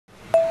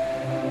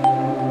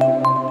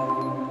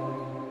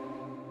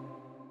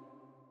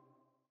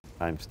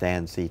I'm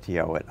Stan,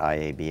 CTO at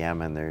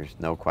IABM, and there's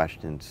no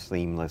question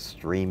seamless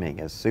streaming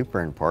is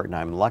super important.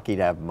 I'm lucky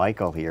to have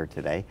Michael here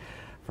today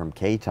from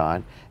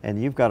Caton, and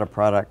you've got a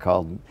product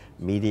called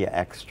Media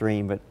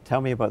XStream, but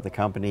tell me about the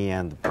company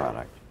and the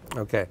product.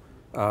 Okay,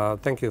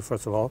 thank you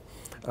first of all.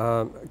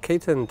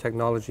 Caton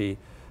Technology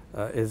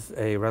is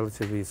a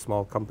relatively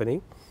small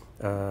company,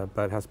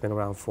 but has been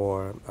around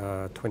for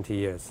 20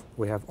 years.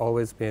 We have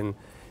always been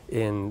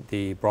in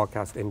the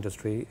broadcast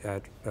industry.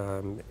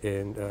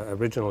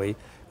 Originally,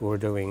 we were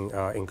doing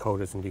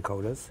encoders and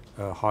decoders,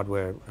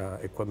 hardware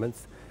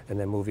equipments, and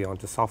then moving on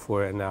to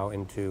software, and now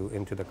into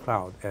the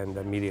cloud. And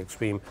the Media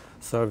XStream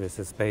service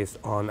is based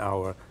on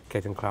our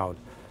Caton Cloud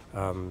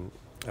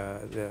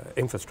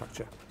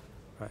infrastructure,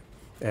 right?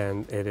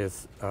 And it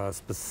is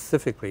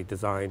specifically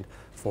designed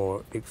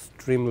for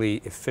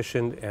extremely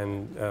efficient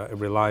and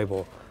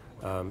reliable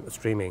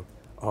streaming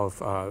of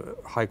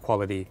high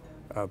quality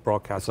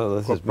broadcast. So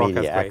this is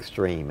Media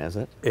XStream, is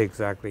it?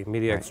 Exactly.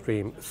 Media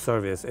XStream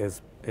service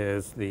is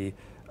the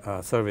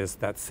service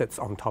that sits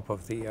on top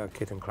of the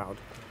Caton Cloud.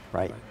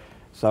 Right.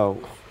 So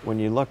when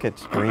you look at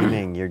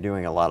streaming, you're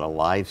doing a lot of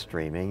live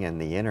streaming,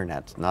 and the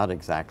internet's not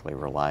exactly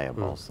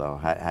reliable. So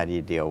how do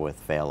you deal with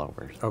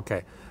failovers?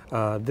 Okay.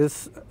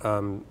 This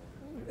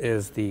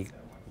is the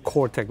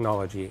core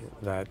technology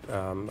that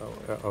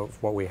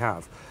of what we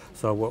have.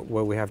 So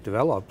what we have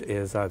developed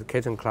is the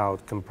Caton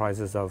Cloud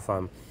comprises of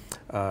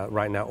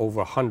right now over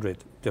 100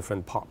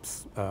 different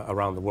POPs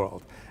around the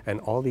world, and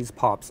all these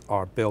POPs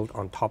are built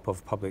on top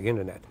of public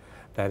internet.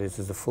 That is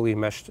a fully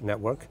meshed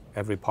network.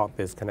 Every POP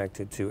is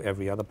connected to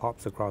every other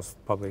POPs across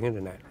public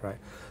internet, right?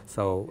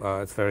 So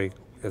it's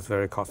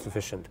very cost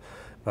efficient.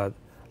 But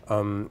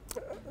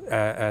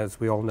as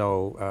we all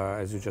know,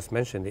 as you just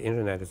mentioned, the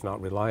internet is not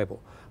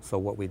reliable. So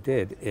what we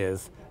did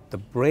is the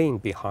brain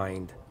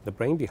behind the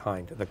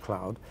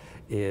cloud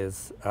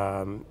is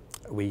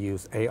we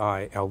use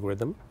AI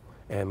algorithm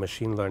and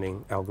machine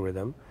learning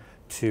algorithm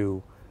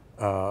to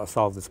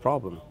solve this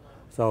problem.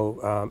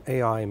 So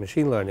AI and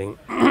machine learning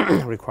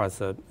requires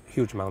a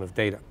huge amount of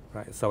data,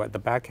 right? So at the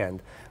back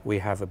end, we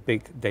have a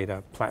big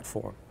data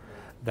platform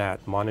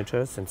that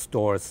monitors and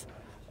stores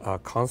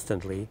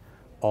constantly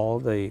all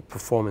the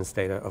performance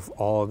data of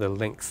all the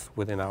links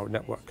within our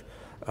network.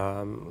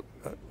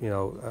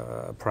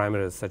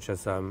 Parameters such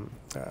as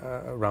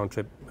round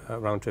trip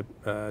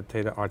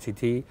data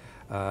RTT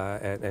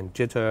and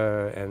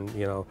jitter and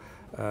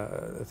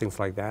things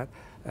like that.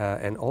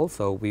 And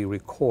also we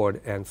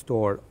record and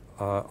store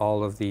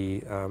all of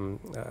the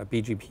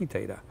BGP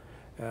data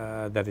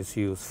that is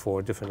used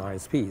for different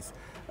ISPs.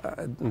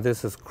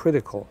 This is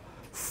critical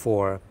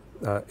for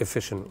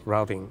efficient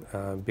routing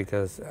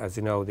because, as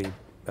you know, the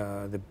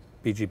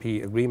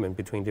BGP agreement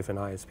between different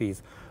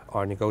ISPs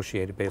are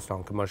negotiated based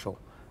on commercial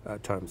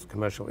terms,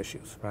 commercial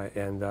issues, right?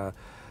 And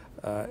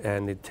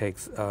it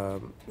takes a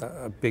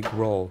big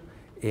role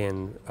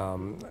in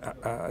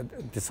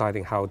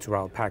deciding how to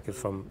route packets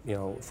from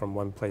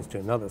one place to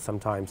another.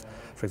 Sometimes,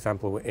 for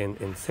example,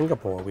 in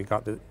Singapore, we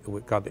got the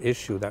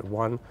issue that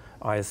one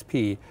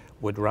ISP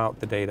would route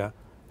the data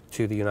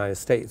to the United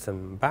States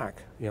and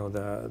back.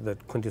 The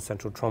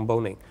quintessential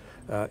tromboning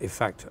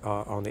effect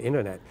on the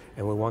internet,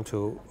 and we want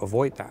to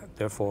avoid that.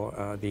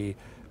 Therefore, the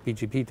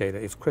BGP data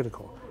is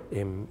critical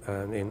in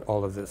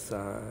all of this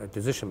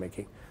decision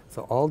making.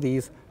 So all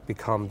these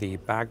become the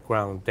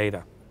background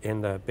data in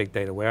the big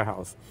data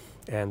warehouse,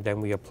 and then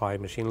we apply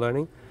machine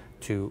learning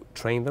to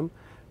train them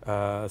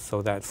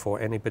so that for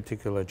any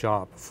particular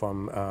job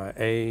from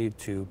A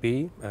to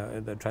B,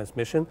 the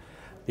transmission,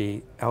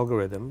 the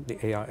algorithm,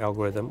 the AI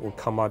algorithm, will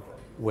come up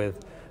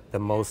with the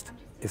most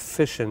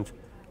efficient,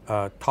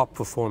 top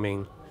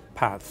performing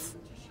paths.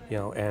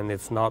 And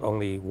it's not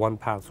only one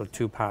path or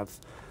two paths,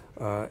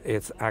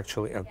 it's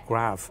actually a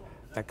graph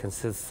that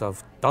consists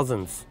of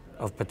dozens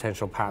of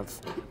potential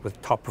paths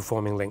with top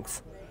performing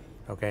links.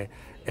 Okay,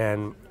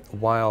 and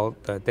while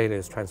the data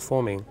is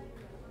transmitting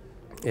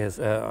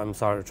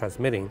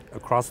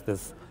across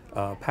this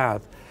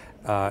path,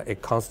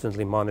 it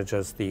constantly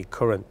monitors the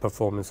current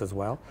performance as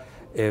well.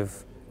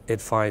 If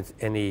it finds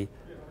any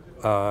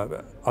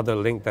other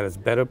link that is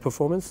better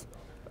performance,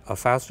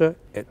 faster,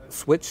 it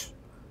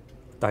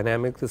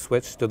dynamically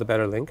switch to the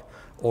better link.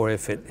 Or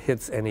if it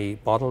hits any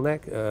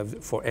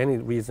bottleneck, for any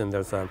reason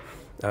there's a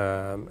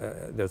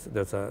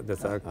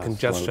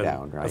congestion,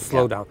 slowdown, right? A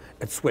slowdown,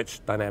 it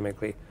switched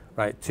dynamically,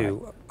 right,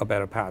 to a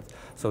better path.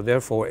 So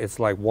therefore, it's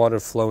like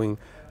water flowing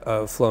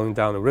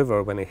down a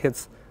river. When it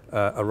hits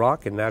a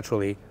rock, it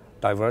naturally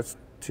diverts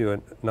to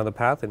another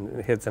path, and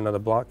it hits another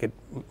block, it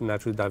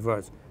naturally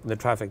diverts. The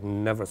traffic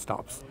never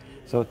stops.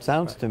 So it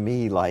sounds to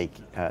me like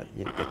the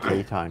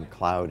Caton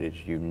Cloud is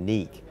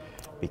unique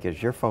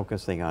because you're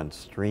focusing on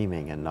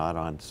streaming and not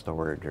on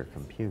storage or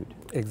compute.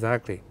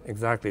 Exactly,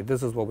 exactly.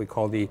 This is what we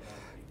call the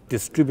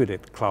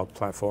distributed cloud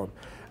platform,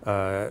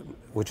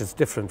 which is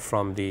different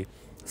from the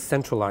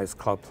centralized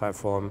cloud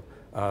platform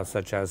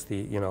such as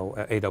the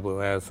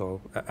AWS or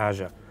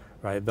Azure,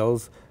 right?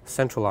 Those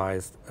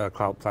centralized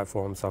cloud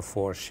platforms are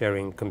for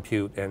sharing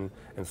compute and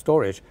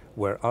storage,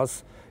 where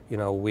us,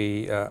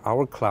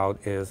 our cloud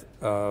is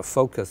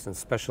focused and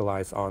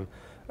specialized on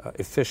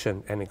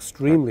efficient and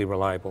extremely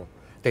reliable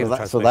data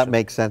transmission. So that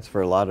makes sense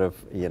for a lot of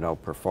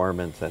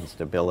performance and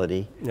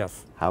stability.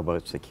 Yes. How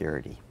about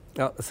security?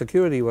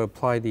 Security will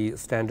apply the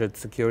standard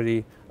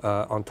security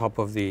on top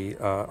of the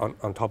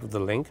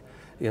link.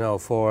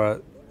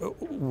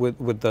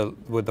 With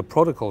the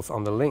protocols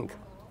on the link.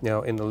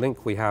 In the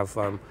link we have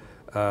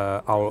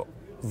our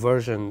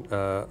version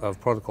of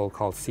protocol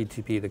called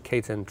CTP, the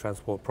Caton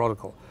Transport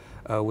Protocol,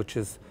 which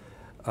is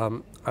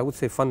I would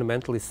say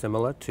fundamentally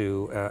similar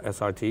to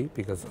SRT,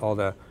 because all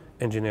the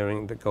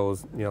engineering that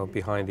goes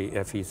behind the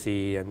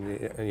FEC and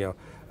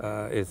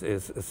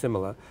is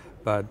similar,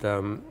 but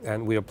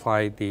and we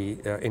apply the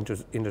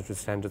industry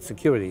standard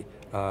security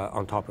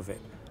on top of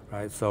it,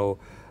 right? So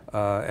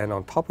and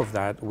on top of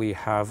that we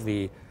have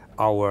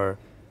our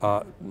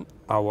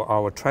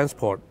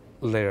transport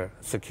layer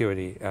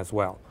security as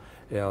well,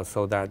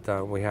 so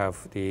that we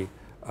have the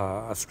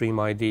stream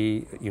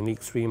ID,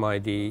 unique stream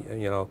ID,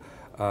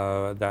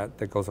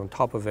 that goes on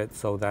top of it,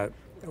 so that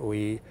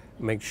we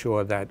make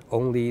sure that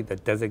only the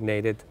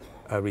designated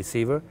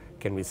receiver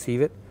can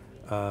receive it.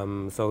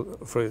 So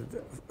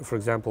for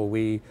example,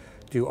 we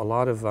do a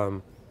lot of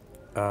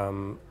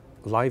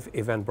live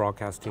event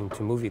broadcasting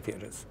to movie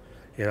theaters.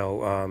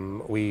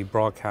 We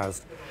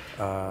broadcast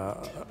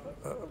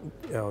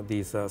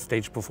these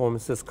stage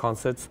performances,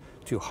 concerts,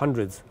 to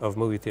hundreds of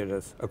movie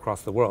theaters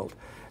across the world,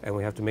 and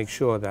we have to make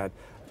sure that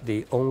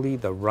only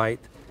the right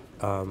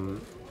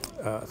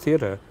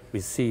theater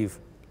receive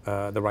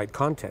the right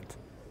content.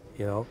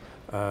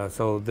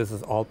 So this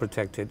is all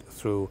protected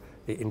through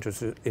the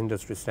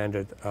industry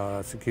standard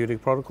security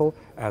protocol,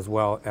 as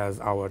well as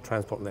our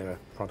transport layer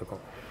protocol.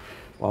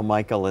 Well,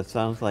 Michael, it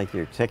sounds like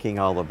you're ticking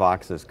all the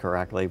boxes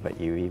correctly, but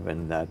you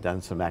even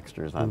done some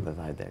extras on the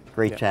side there.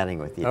 Great chatting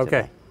with you today.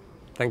 Okay,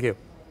 thank you.